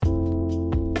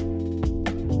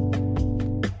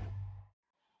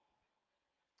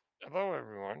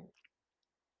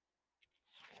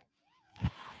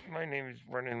My name is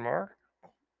Brennan Marr.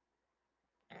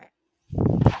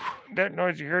 That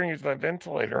noise you're hearing is my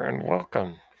ventilator, and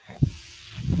welcome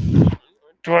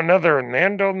to another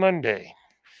Nando Monday,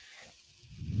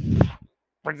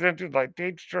 presented by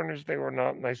Page Turners They Were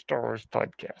Not My Star Wars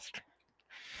podcast.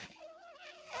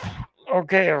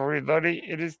 Okay, everybody,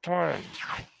 it is time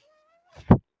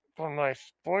for my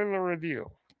spoiler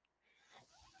review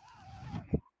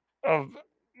of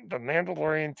The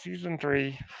Mandalorian Season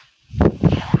 3,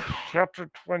 Chapter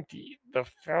 20, The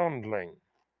Foundling.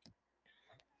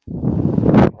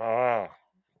 Ah.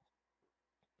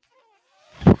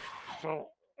 So,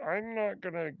 I'm not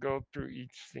going to go through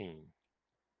each scene.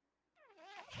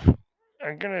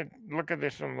 I'm going to look at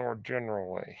this in a more general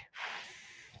way.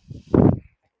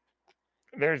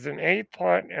 There's an A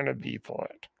plot and a B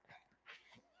plot.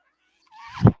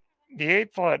 The A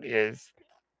plot is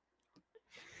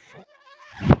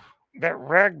that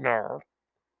Ragnar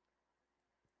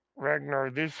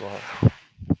Vizsla,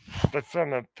 the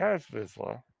son of Paz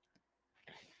Vizsla,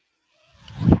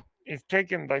 is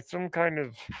taken by some kind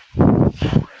of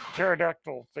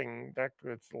pterodactyl thing back to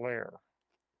its lair.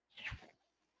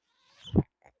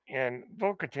 And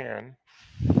Bo-Katan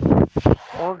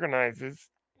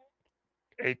organizes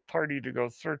a party to go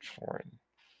search for him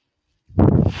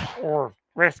or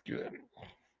rescue him.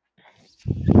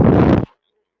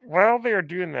 While they are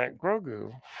doing that,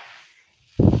 Grogu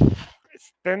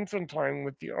spends some time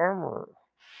with the armorer,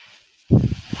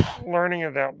 learning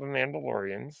about the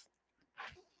Mandalorians.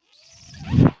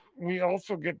 We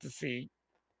also get to see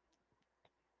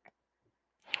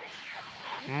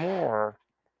more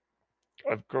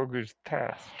of Grogu's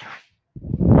past.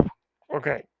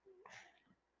 Okay,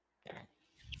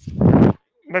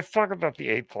 let's talk about the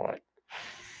A plot.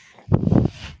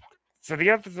 So the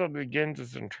episode begins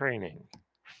as in training.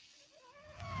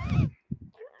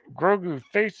 Grogu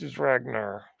faces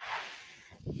Ragnar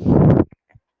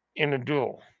in a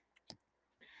duel.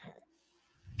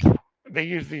 They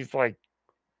use these like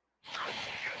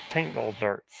paintball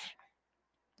darts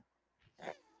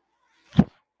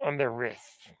on their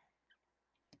wrists.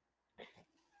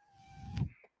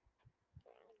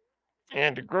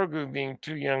 And Grogu, being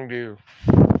too young to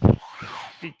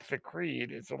speak the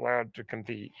creed, is allowed to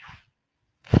compete,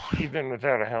 even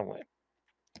without a helmet.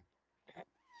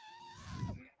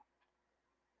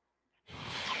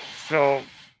 So,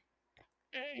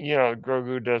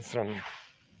 Grogu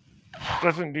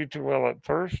doesn't do too well at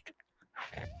first,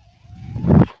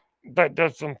 but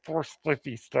does some force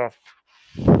spliffy stuff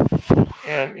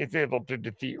and is able to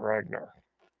defeat Ragnar.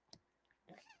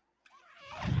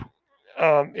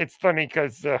 It's funny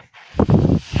because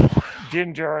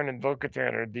Din Djarin and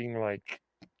Bo-Katan are being like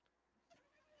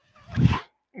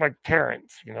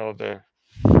parents, the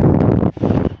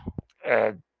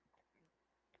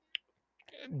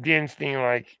Din's being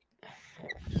like,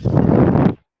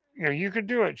 you can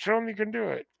do it. Show him you can do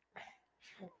it.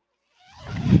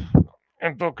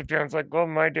 And Bo-Katan's like, well,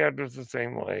 my dad was the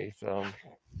same way, so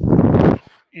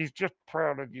he's just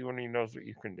proud of you and he knows what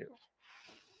you can do.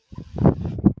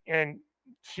 And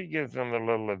she gives him a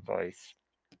little advice.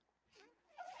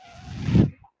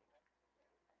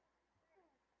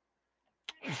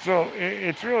 So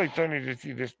it's really funny to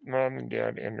see this mom and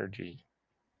dad energy.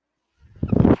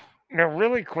 Now,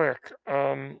 really quick,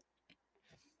 some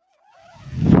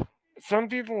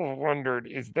people have wondered,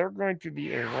 is there going to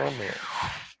be a romance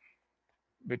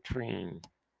between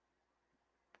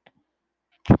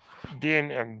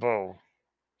Din and Bo?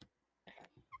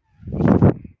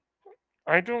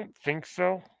 I don't think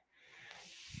so.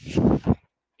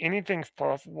 Anything's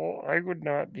possible. I would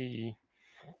not be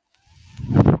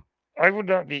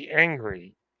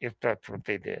angry if that's what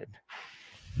they did.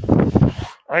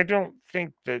 I don't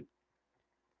think that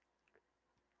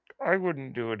I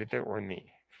wouldn't do it if it were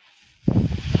me.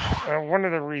 One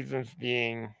of the reasons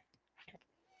being,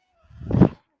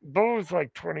 Bo is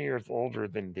like 20 years older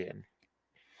than Din.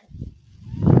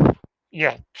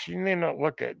 Yeah, she may not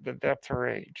look it, but that's her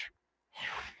age.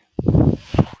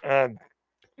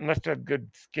 Must have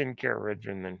good skincare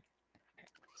regimen.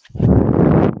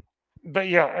 But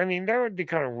yeah, I mean, that would be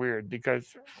kind of weird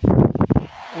because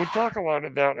we talk a lot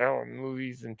about how in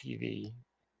movies and TV,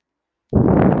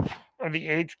 the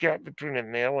age gap between a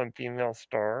male and female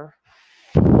star,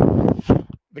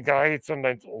 the guy is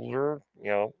sometimes older,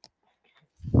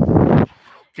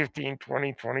 15,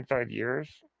 20, 25 years.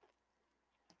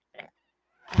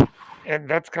 And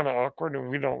that's kind of awkward and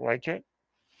we don't like it.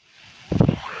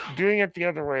 Doing it the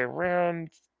other way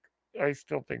around, I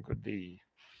still think would be,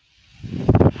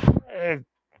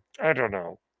 I don't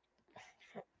know.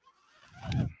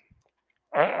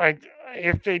 I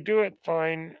if they do it,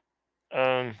 fine.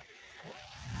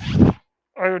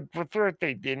 I would prefer if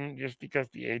they didn't, just because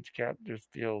the age cap just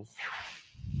feels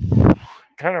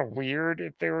kind of weird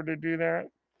if they were to do that.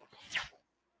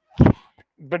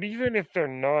 But even if they're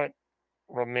not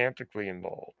romantically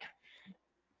involved,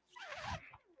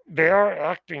 they are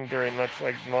acting very much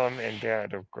like mom and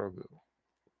dad of Grogu.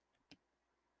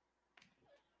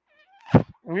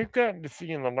 We've gotten to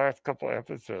see in the last couple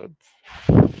episodes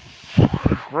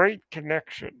a great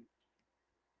connection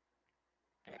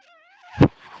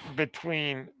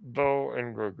between Bo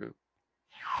and Grogu,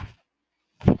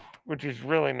 which is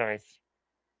really nice.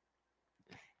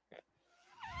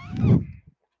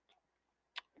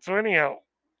 So anyhow,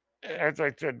 as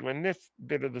I said, when this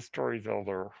bit of the story's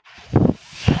over,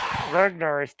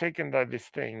 Ragnar is taken by this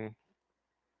thing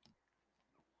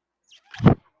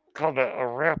called a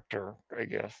raptor, I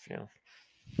guess.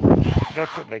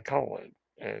 That's what they call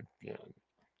it.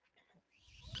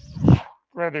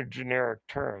 Rather generic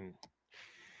term.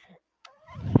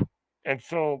 And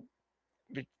so,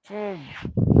 because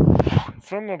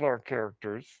some of our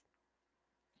characters,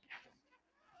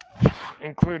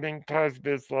 including Taz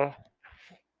Vizsla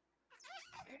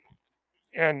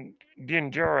and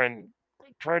Din Djarin,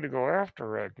 try to go after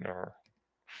Ragnar,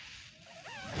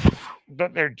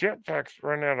 but their jetpacks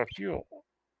run out of fuel.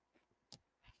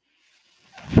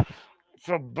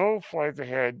 So Bo flies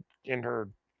ahead in her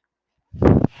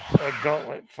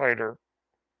gauntlet fighter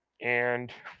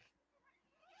and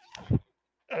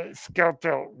scouts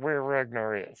out where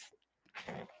Ragnar is.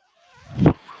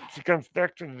 She comes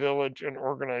back to the village and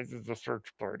organizes a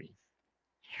search party.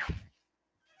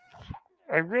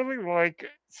 I really like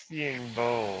seeing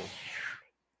Bo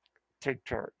take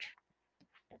charge.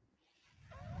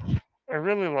 I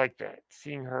really like that,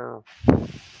 seeing her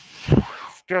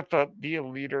step up, be a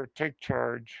leader, take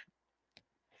charge.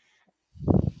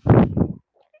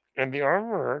 And the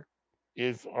armorer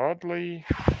is oddly,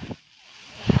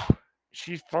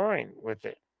 she's fine with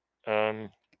it.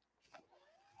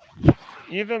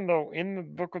 Even though in the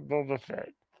book of Boba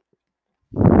Fett,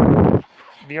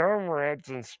 the armorer had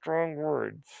some strong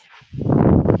words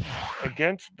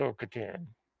against Bo-Katan.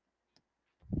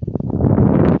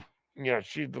 Yeah,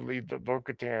 she believed that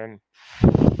Bo-Katan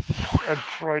had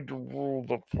tried to rule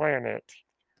the planet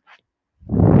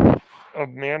of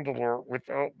Mandalore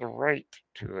without the right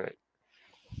to it.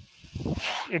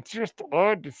 It's just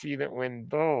odd to see that when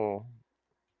Bo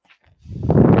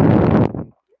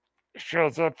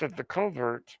shows up at the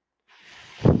covert,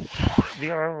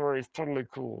 the armorer is totally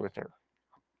cool with her.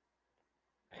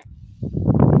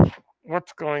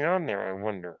 What's going on there, I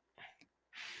wonder?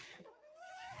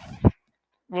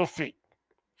 We'll see.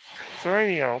 So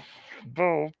anyhow,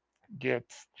 Bo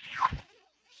gets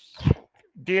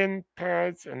Din,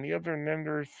 Paz, and the other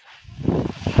members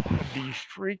of the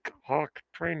Shriek Hawk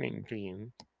training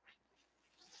team,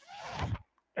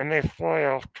 and they fly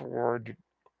off toward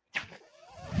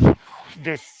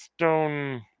this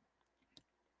stone,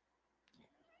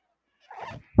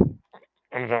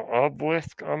 I don't know,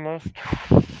 obelisk almost.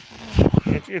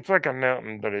 It's like a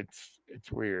mountain, but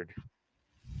it's weird.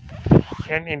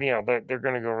 And anyhow, they're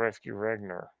going to go rescue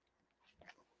Ragnar.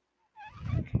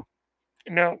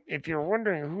 Now, if you're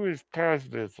wondering who is Taz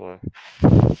Vizsla,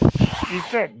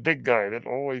 he's that big guy that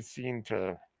always seemed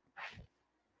to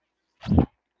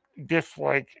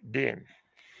dislike Din.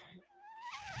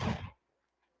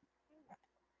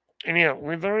 And yeah,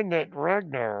 we learned that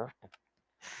Ragnar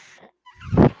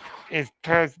is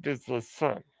Taz Vizsla's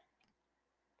son.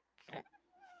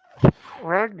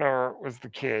 Ragnar was the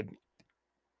kid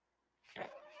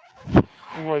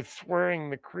who was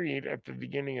swearing the creed at the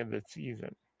beginning of the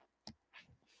season.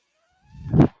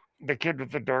 The kid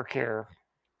with the dark hair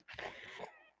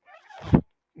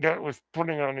that was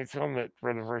putting on his helmet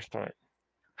for the first time.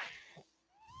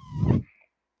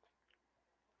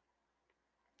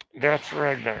 That's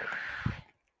Ragnar.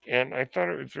 And I thought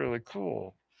it was really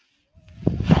cool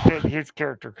that his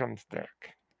character comes back.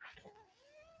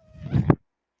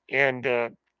 And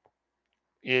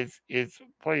is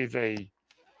plays a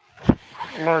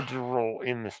larger role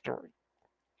in the story.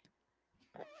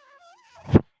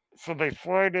 So they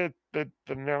fly to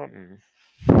the mountain,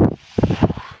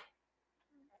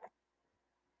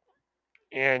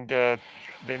 and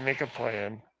they make a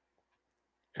plan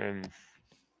and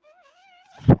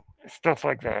stuff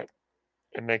like that,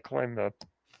 and they climb up.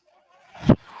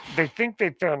 They think they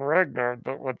found Ragnar,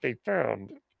 but what they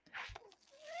found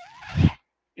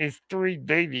is 3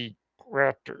 baby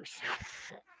raptors.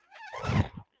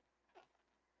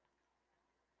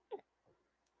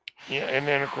 Yeah, and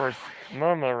then of course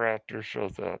Mama Raptor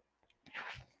shows up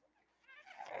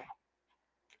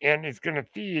and is going to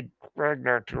feed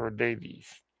Ragnar to her babies.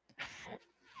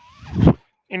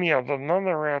 Anyhow, the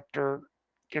Raptor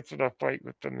gets in a fight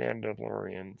with the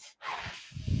Mandalorians.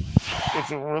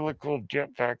 It's a really cool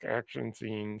jetpack action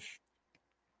scenes.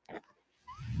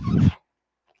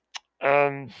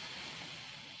 Um,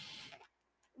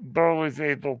 Bo is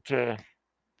able to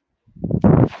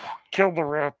kill the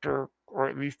raptor, or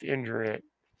at least injure it.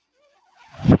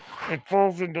 It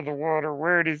falls into the water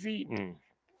where it is eaten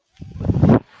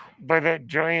by that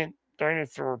giant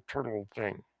dinosaur turtle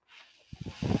thing.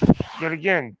 Yet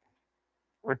again,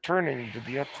 returning to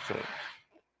the episode.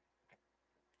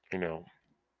 You know,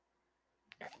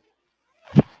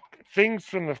 things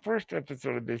from the first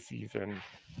episode of this season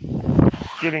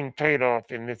getting paid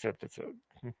off in this episode.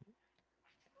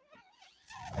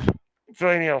 So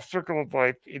anyhow, Circle of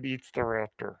Life, it eats the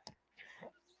raptor.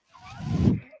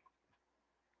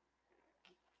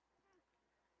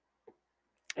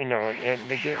 You know, and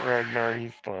they get Ragnar,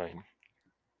 he's fine.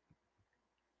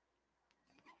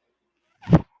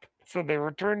 So they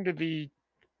return to the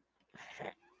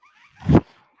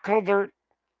covert,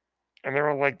 and they're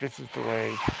all like, this is the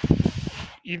way.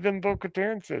 Even Bo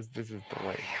Katan says this is the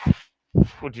way,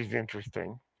 which is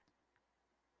interesting.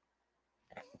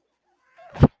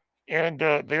 And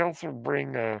they also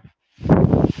bring the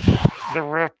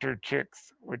raptor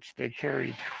chicks, which they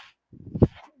carried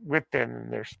with them in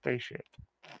their spaceship.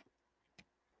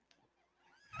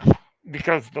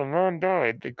 Because the mom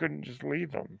died, they couldn't just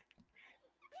leave them.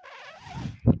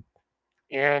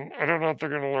 And I don't know if they're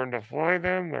going to learn to fly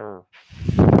them or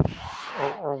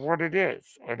what it is.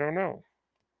 I don't know.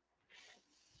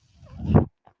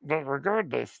 But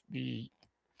regardless, the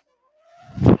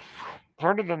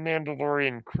part of the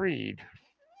Mandalorian creed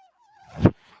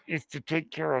is to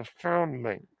take care of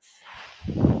foundlings,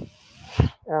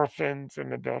 orphans,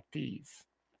 and adoptees.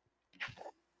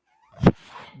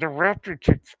 The raptor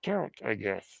chicks count, I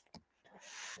guess.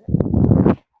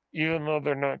 Even though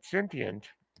they're not sentient,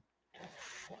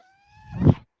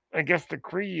 I guess the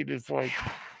creed is like,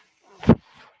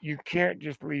 you can't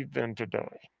just leave them to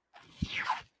die.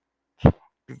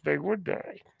 Because they would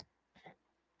die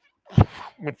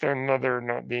with their mother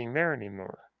not being there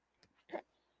anymore.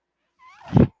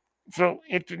 So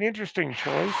it's an interesting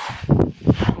choice.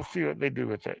 We'll see what they do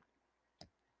with it.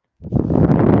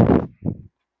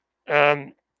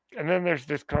 And then there's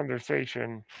this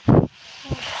conversation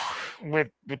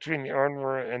between the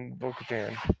armorer and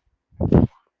Bo-Katan.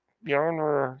 The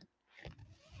armorer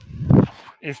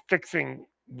is fixing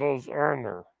Bo's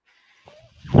armor,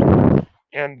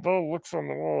 and Bo looks on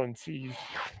the wall and sees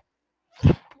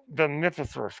the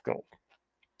mythosaur skull.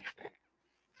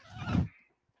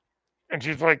 And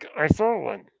she's like, I saw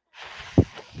one.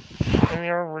 And the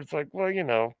armorer's like, well,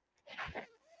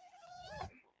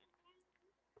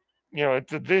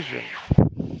 it's a vision.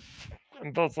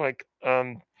 And Bo's like,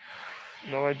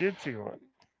 no, I did see one.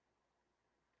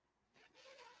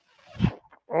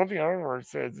 All the armorer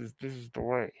says is this is the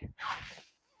way.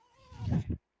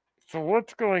 So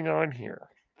what's going on here?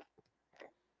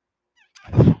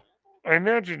 I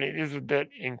imagine it is a bit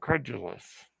incredulous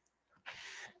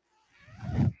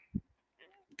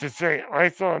to say, I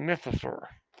saw a mythosaur.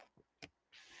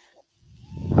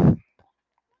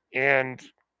 And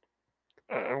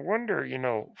I wonder,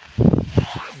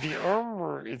 the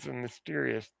armorer is a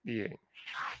mysterious being.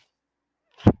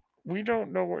 We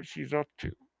don't know what she's up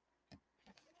to.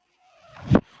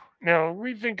 Now,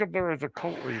 we think of her as a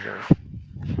cult leader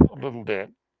a little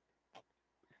bit.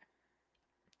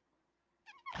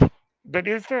 But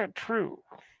is that true?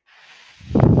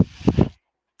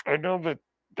 I know that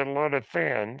a lot of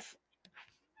fans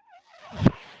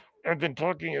have been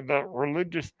talking about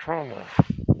religious trauma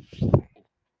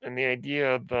and the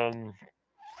idea of the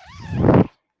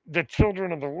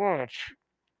Children of the Watch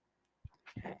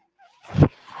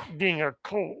being a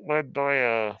cult led by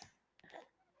a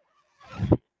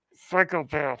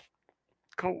psychopath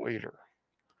cult leader.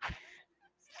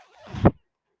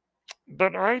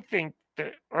 But I think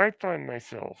that I find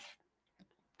myself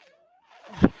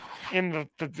in the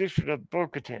position of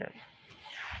Bo-Katan,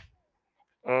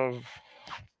 of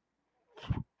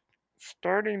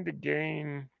starting to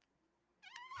gain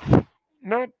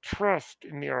not trust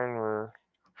in the armorer,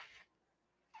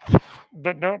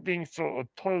 but not being so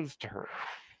opposed to her.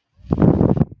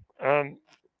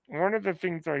 One of the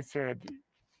things I said,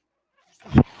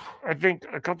 I think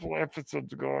a couple of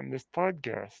episodes ago on this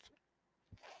podcast,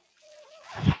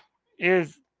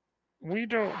 is we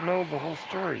don't know the whole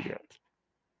story yet.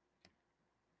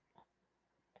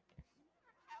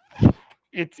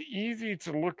 It's easy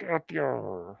to look at the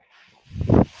armorer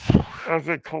as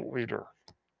a cult leader,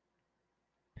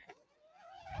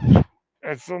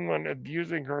 as someone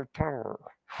abusing her power,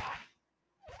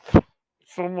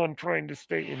 someone trying to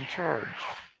stay in charge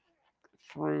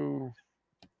through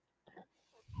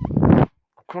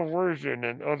coercion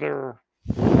and other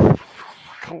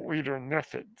cult leader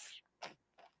methods.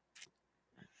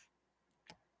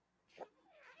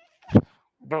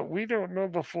 But we don't know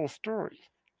the full story.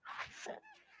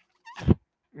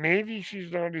 Maybe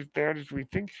she's not as bad as we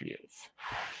think she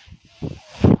is.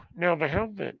 Now, the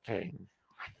helmet thing,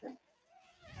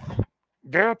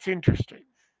 that's interesting.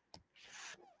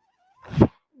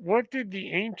 What did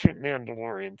the ancient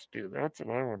Mandalorians do? That's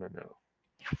what I want to know.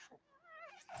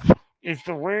 Is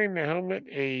the wearing the helmet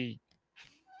a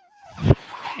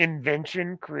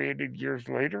invention created years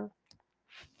later?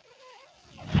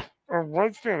 Or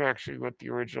was that actually what the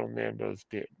original Mandos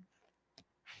did?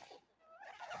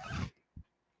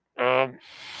 Um,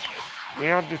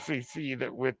 we obviously see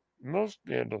that with most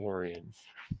Mandalorians,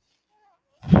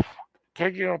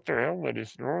 taking off their helmet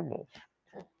is normal.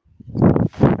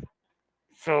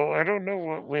 So I don't know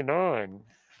what went on.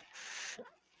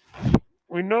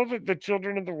 We know that the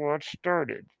Children of the Watch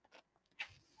started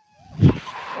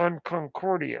on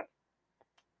Concordia.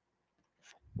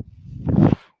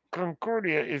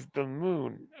 Concordia is the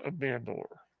moon of Mandalore.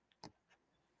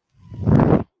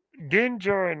 Din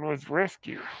Djarin was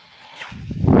rescued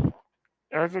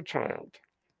as a child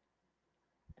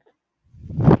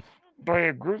by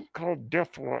a group called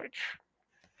Death Watch.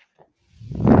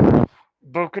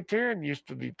 Bo-Katan used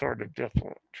to be part of Death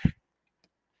Watch.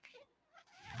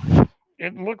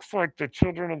 It looks like the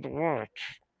Children of the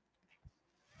Watch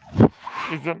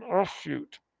is an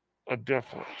offshoot of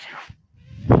Death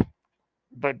Watch.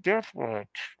 But Death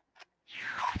Watch,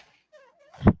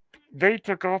 they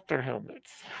took off their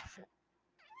helmets.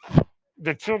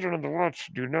 The Children of the Watch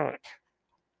do not.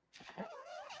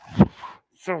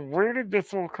 So where did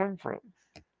this all come from?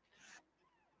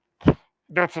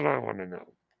 That's what I want to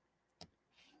know.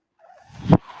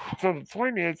 So the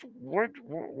point is, what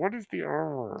does the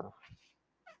armorer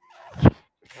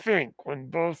think when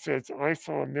Bo says, "I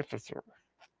saw a mythosaur"?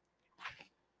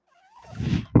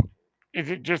 Is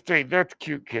it just a "that's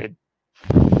cute, kid"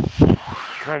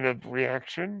 kind of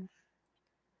reaction,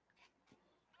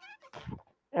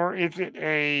 or is it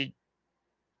a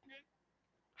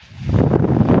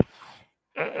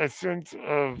sense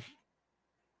of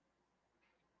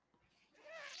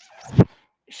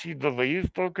she believes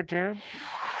Bo-Katan?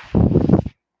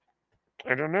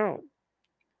 I don't know.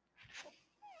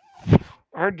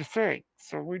 Hard to say.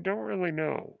 So we don't really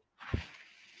know.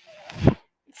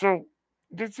 So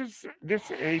this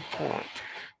a plot.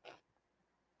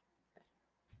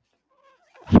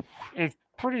 It's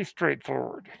pretty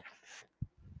straightforward.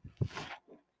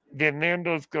 The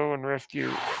Nandos go and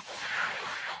rescue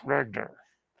Ragnar.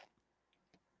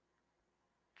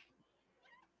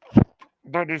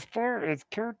 But as far as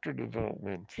character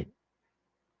development,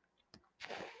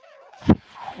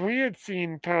 we had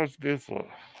seen Paz Vizsla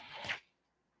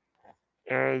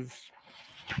as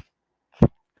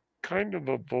kind of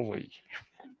a bully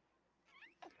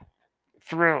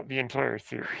throughout the entire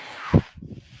series.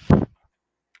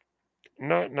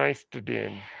 Not nice to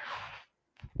Din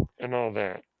and all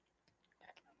that.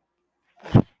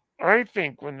 I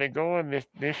think when they go on this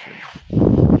mission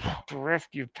to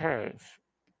rescue Paz,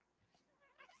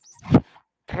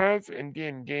 Paz and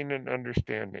Din gain an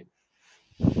understanding.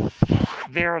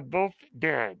 They are both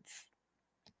dads.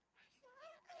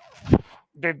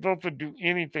 They both would do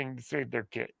anything to save their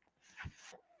kid.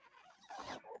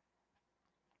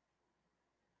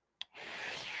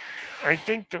 I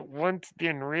think that once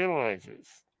Din realizes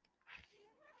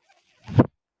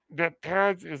that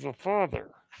Paz is a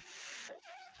father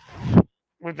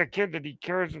with a kid that he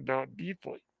cares about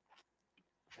deeply,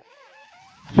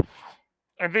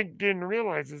 I think Din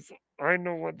realizes I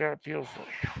know what that feels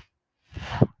like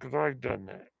because I've done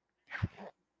that.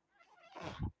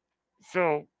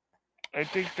 So I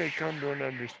think they come to an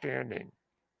understanding.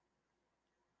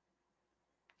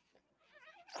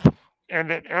 And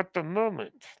that at the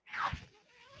moment,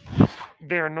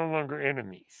 they are no longer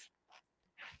enemies.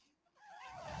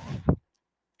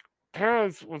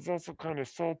 Paz was also kind of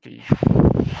salty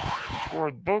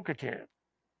toward Bo-Katan.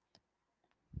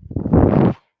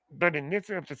 But in this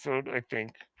episode, I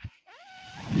think,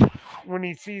 when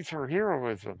he sees her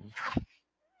heroism,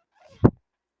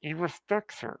 he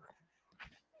respects her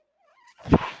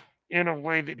in a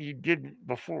way that he didn't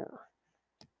before.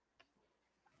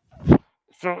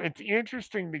 So it's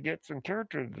interesting to get some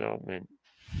character development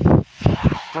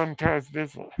from Paz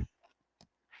Vizsla.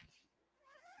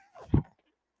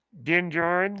 Din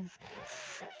Djarin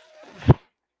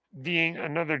being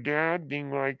another dad,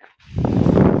 being like,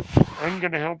 I'm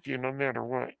going to help you no matter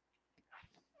what.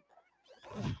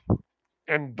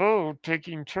 and Bo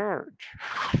taking charge,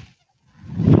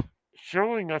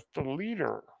 showing us the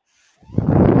leader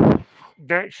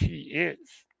that she is.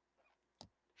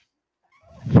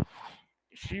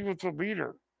 She was a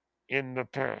leader in the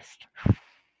past.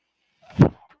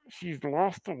 She's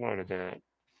lost a lot of that.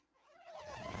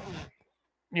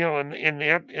 You know,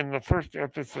 in the first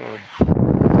episode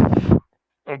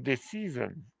of this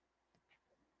season,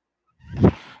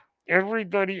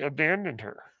 everybody abandoned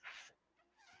her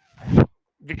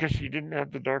because she didn't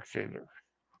have the dark saber.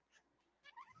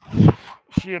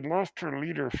 She had lost her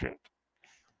leadership.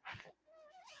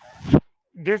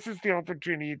 This is the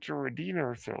opportunity to redeem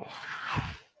herself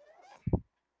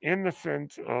in the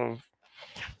sense of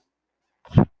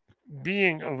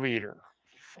being a leader,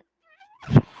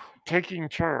 taking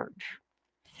charge,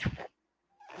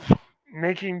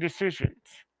 making decisions.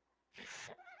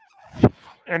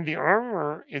 And the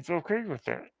armor is okay with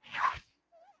that.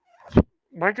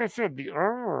 Like I said, the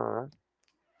armor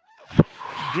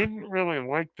didn't really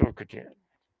like Bo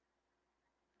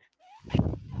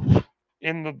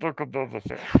in the Book of Boba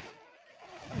Fett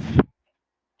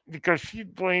because she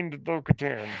blamed Bo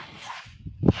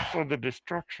for the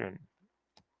destruction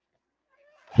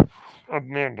of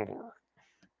Mandalore.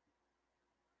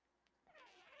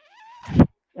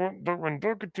 Well, but when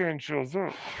Bo shows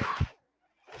up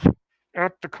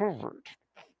at the covert,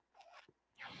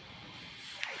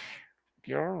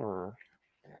 the armor,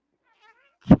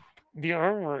 the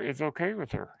armor is okay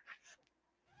with her.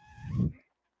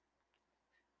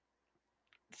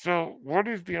 So, what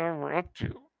is the armor up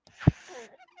to?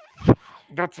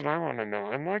 That's what I want to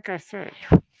know. And like I said,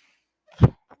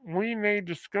 we may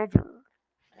discover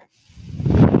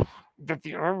that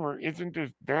the armor isn't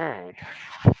as bad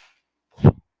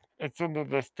as some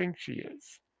of us think she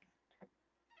is.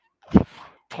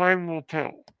 Time will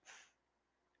tell.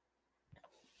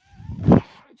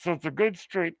 So it's a good,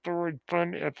 straightforward,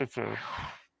 fun episode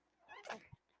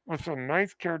with some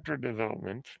nice character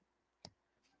development.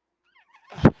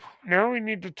 Now we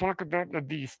need to talk about the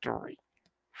D story.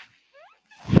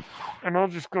 And I'll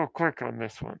just go quick on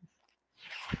this one.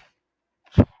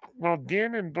 While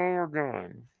Din and Bo are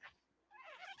gone,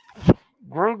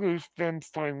 Grogu spends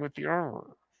time with the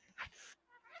armor.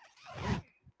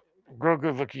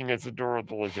 Grogu looking as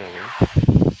adorable as ever.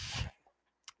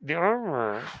 The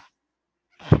armor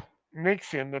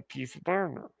makes him a piece of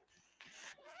armor.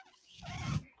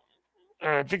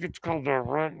 I think it's called a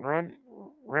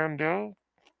roundel.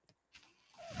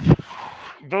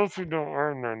 Those who know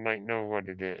armor might know what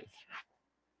it is.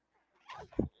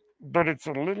 But it's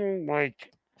a little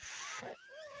like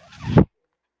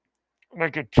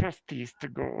a chest piece to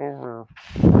go over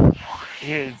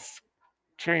his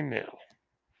chainmail.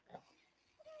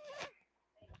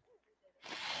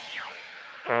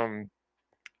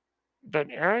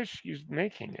 But as she's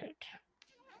making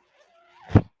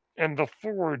it, and the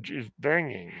forge is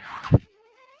banging,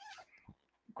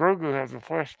 Grogu has a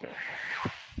flashback.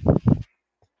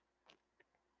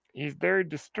 He's very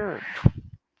disturbed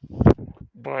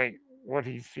by what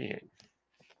he's seeing.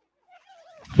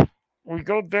 We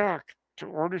go back to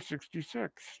Order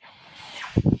 66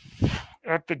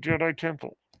 at the Jedi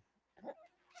Temple.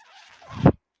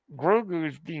 Grogu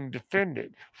is being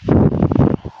defended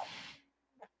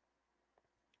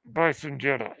by some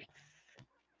Jedi.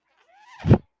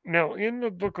 Now, in the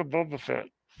Book of Boba Fett,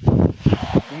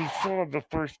 we saw the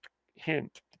first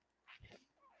hint,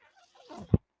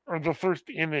 or the first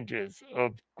images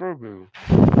of Grogu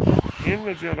in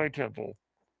the Jedi Temple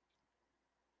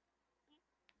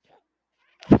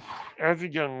as a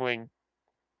youngling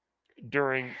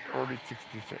during Order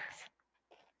 66.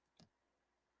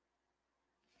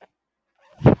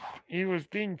 He was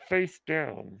being faced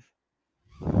down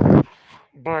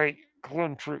by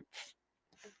clone troops.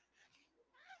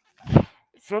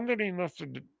 Somebody must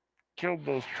have killed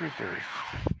those troopers.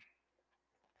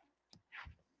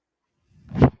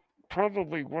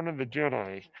 Probably one of the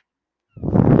Jedi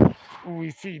who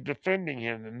we see defending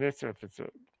him in this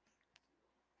episode.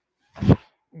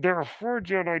 There are 4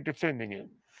 Jedi defending him.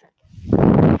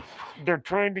 They're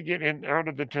trying to get him out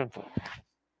of the temple.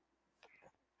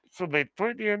 So they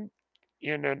put him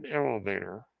in an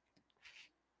elevator,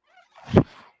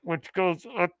 which goes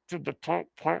up to the top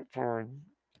platform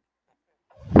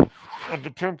of the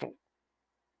temple.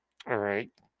 All right.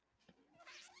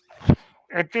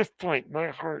 At this point, my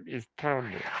heart is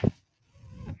pounding.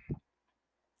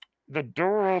 The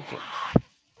door opens,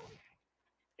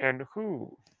 and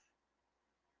who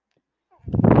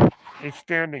is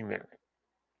standing there?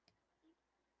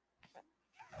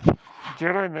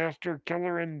 Jedi Master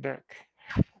Kelleran Beck,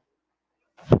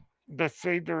 the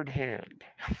Sabered Hand.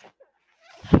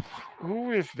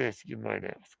 Who is this, you might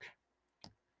ask?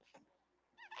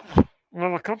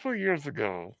 Well, a couple of years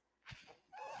ago,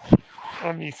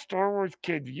 on the Star Wars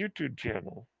Kids YouTube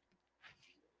channel,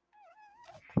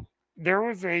 there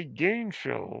was a game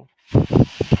show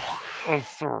of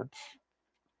sorts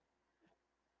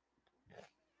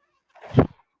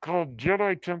called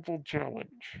Jedi Temple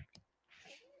Challenge,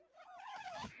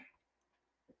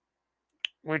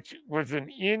 which was an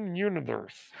in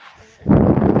universe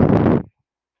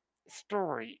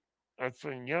story of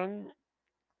some young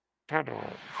Padawans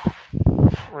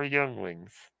or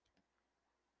younglings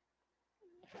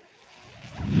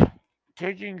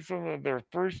taking some of their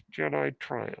first Jedi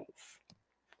trials.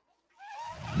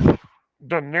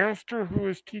 The master who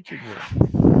was teaching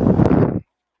them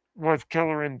was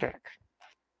Kelleran Beck.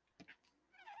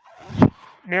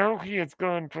 Now he has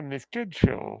gone from this kid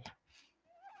show.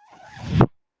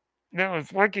 Now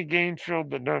it's like a game show,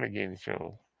 but not a game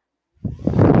show,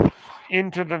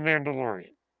 into the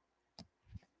Mandalorian.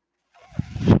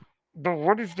 But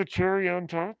what is the cherry on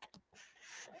top?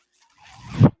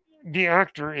 The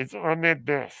actor is Ahmed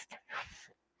Best,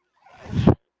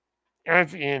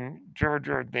 as in Jar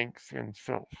Jar Binks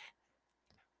himself.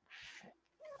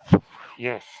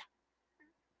 Yes,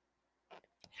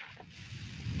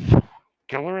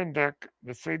 Kelleran Beck,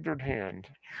 the Sabered Hand,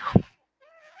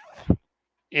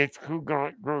 is who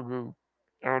got Grogu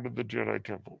out of the Jedi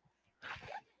Temple.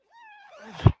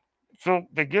 So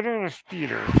they get on a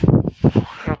speeder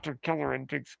after Kelleran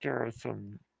takes care of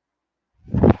some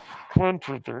clone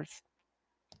troopers,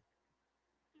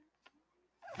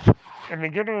 and they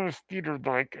get on a speeder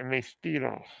bike and they speed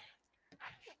off.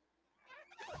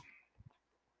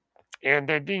 And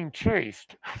they're being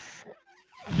chased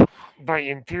by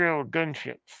Imperial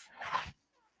gunships.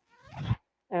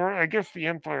 Or I guess the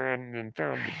Empire hadn't been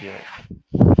founded yet.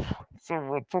 So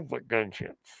Republic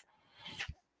gunships.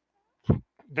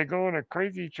 They go on a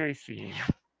crazy chase scene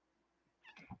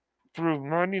through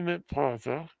Monument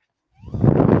Plaza,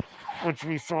 which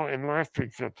we saw in last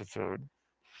week's episode.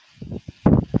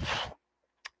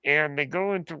 And they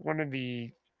go into one of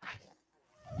the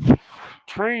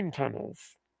train tunnels.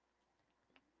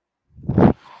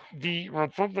 The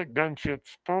Republic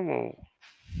gunships follow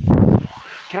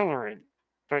Kelleran,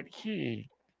 but he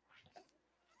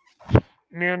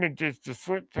manages to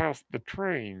slip past the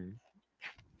train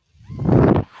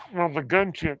while the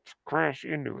gunships crash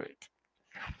into it.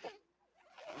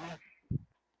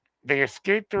 They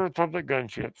escape the Republic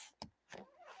gunships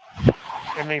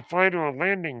and they fly to a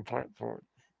landing platform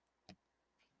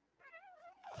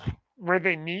where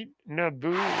they meet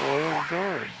Naboo Royal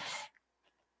Guards.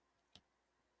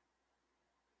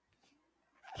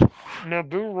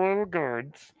 Naboo Royal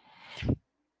Guards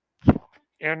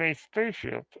and a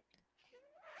spaceship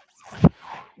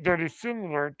that is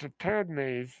similar to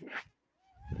Padme's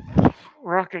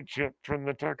rocket ship from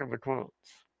the Attack of the Clones.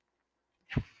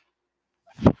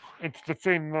 It's the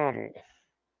same model.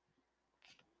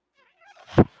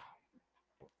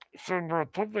 So the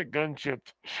Republic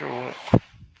gunships show up.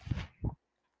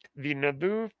 The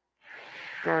Naboo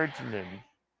guardsmen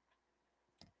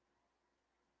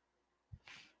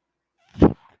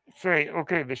say,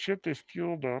 okay, the ship is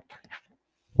fueled up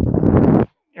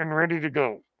and ready to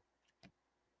go.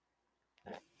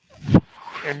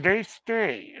 And they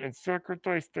stay and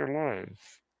sacrifice their lives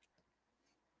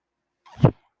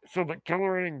so that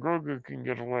Kelleran and Grogu can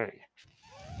get away.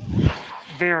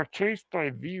 They are chased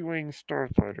by V-Wing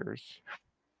starfighters,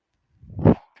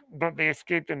 but they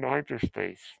escape into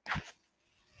hyperspace.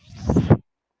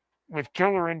 With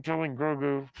Kelleran telling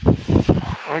Grogu,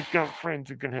 I've got friends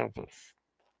who can help us.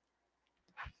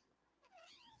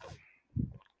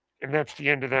 And that's the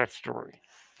end of that story.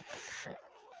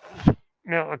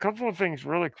 Now, a couple of things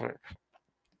really quick.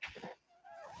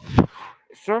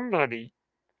 Somebody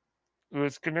who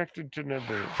is connected to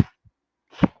Naboo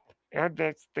had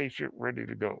that spaceship ready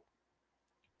to go.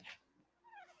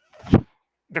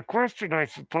 The question, I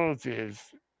suppose, is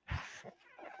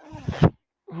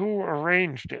who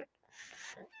arranged it?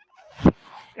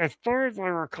 As far as I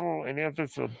recall, in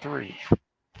episode 3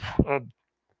 of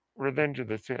Revenge of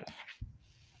the Sith,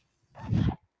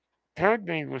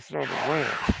 Padme was not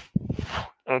aware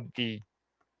of the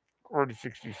Order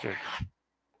 66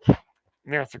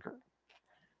 massacre.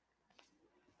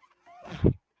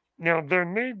 Now, there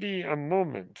may be a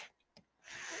moment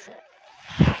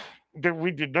that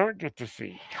we did not get to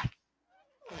see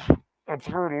of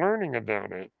her learning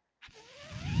about it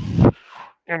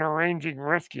and arranging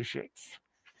rescue ships.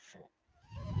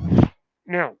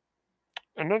 Now,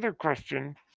 another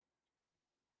question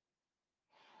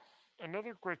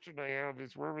I have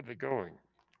is, where were they going?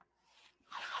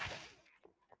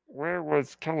 where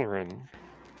was Kelleran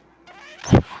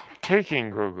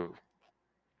taking Grogu?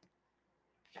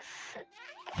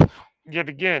 Yet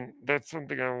again, that's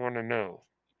something I want to know.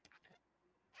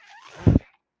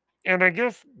 And I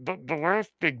guess the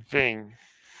last big thing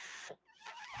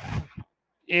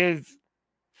is,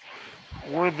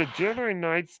 were the Jedi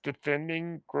Knights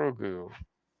defending Grogu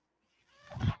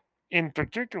in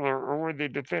particular, or were they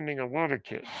defending a lot of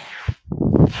kids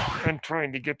and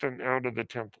trying to get them out of the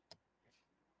temple?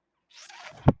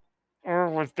 Or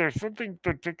was there something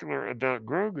particular about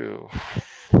Grogu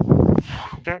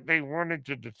that they wanted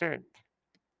to defend?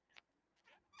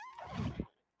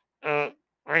 Uh,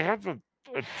 I have a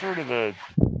sort of a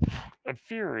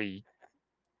theory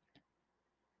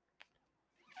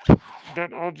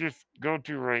that I'll just go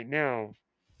to right now.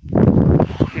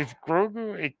 Is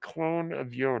Grogu a clone of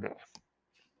Yoda?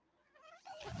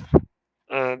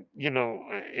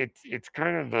 It's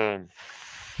kind of the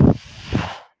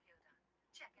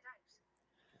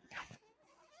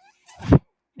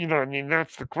I mean,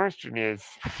 that's the question: is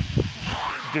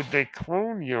did they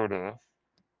clone Yoda?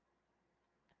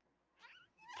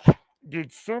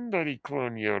 Did somebody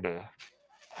clone Yoda?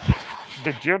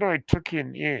 The Jedi took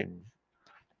him in,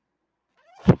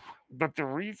 but the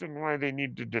reason why they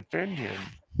need to defend him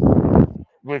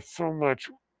with so much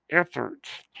effort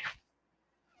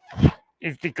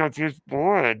is because his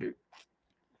blood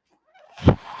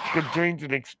contains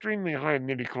an extremely high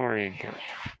midichlorian count,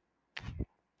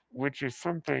 which is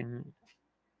something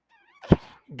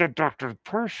that Dr.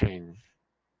 Pershing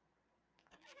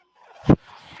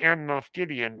and Moff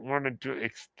Gideon wanted to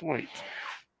exploit.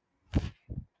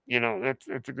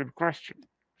 That's a good question.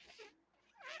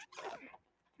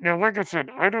 Now, like I said,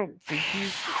 I don't think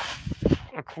he's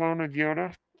a clone of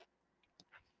Yoda,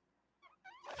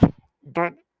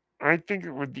 but I think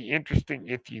it would be interesting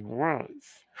if he was,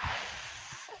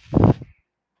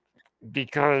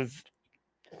 because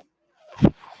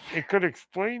it could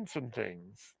explain some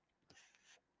things.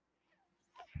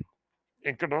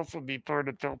 It could also be part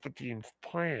of Palpatine's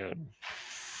plan.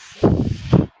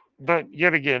 But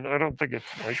yet again, I don't think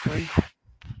it's likely.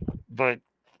 But,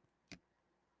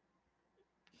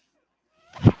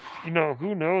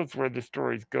 who knows where the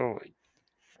story's going.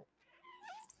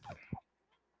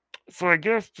 So I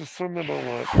guess to sum it all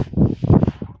up,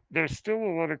 there's still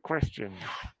a lot of questions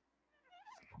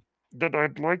that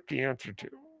I'd like the answer to.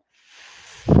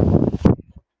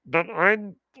 But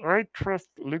I trust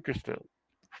Lucasfilm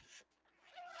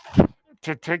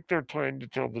to take their time to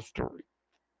tell the story.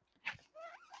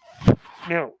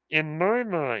 Now, in my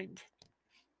mind,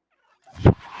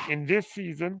 in this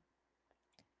season,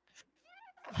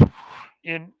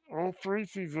 in all 3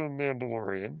 seasons of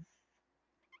Mandalorian,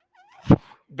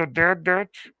 the Bad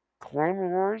Batch, Clone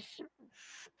Wars,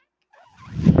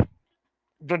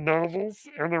 the novels,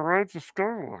 and the Rise of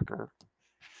Skywalker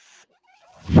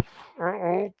are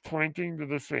all pointing to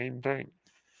the same thing.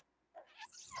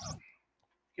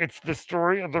 It's the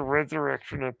story of the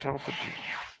resurrection of Palpatine.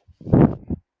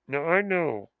 Now, I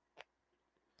know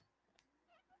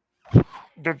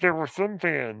that there were some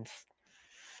fans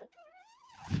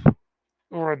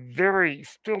who are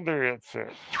still very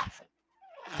upset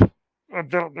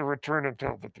about the return of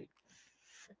Palpatine.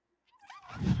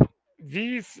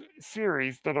 These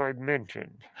series that I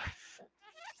mentioned,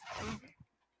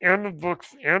 and the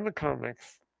books and the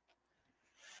comics,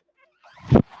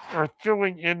 are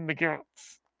filling in the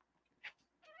gaps.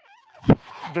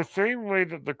 The same way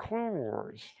that the Clone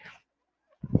Wars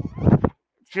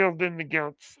filled in the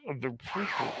gaps of the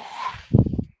prequels.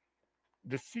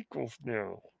 The sequels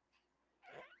now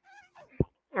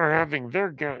are having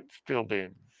their gaps filled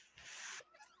in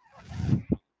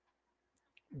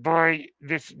by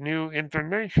this new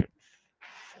information.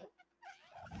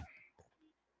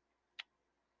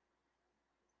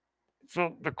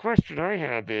 So the question I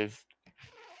have is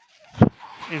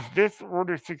this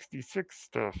Order 66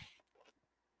 stuff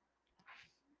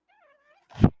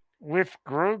with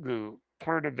Grogu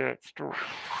part of that story?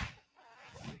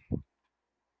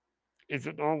 Is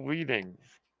it all leading?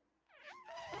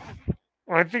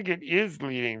 Well, I think it is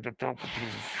leading to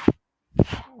Palpatine's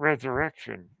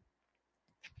resurrection.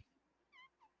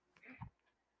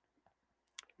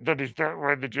 But is that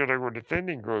why the Jedi were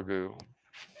defending Grogu?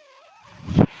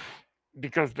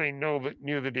 Because they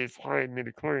knew that his high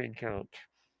midichlorian count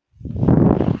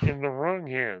in the wrong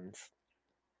hands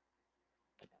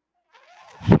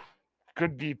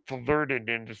could be perverted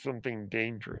into something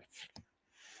dangerous.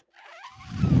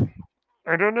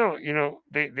 I don't know.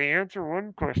 They answer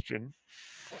one question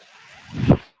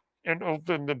and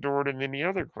open the door to many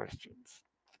other questions.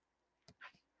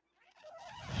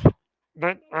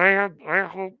 But I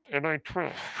hope and I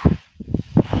trust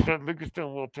that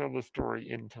Lucasfilm will tell the story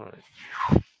in time.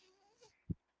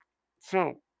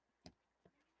 So,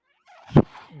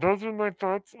 those are my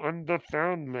thoughts on the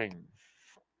Foundling,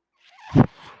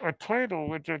 a title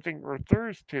which I think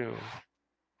refers to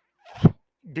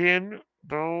Din,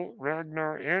 Bo,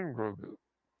 Ragnar, and Grogu.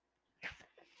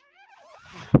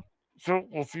 So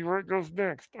we'll see where it goes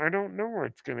next. I don't know where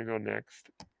it's going to go next.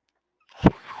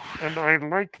 And I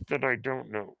like that I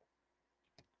don't know.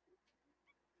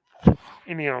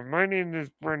 Anyhow, my name is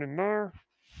Brennan Marr.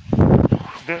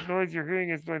 That noise you're hearing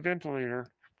is my ventilator.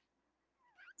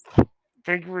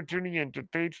 Thank you for tuning in to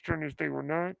Page Turners They Were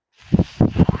Not,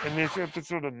 and this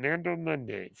episode of Mando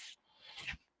Mondays,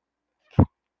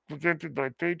 presented by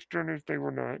Page Turners They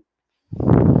Were Not,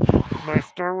 my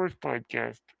Star Wars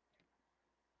podcast.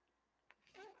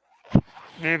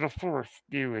 May the Force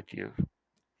be with you.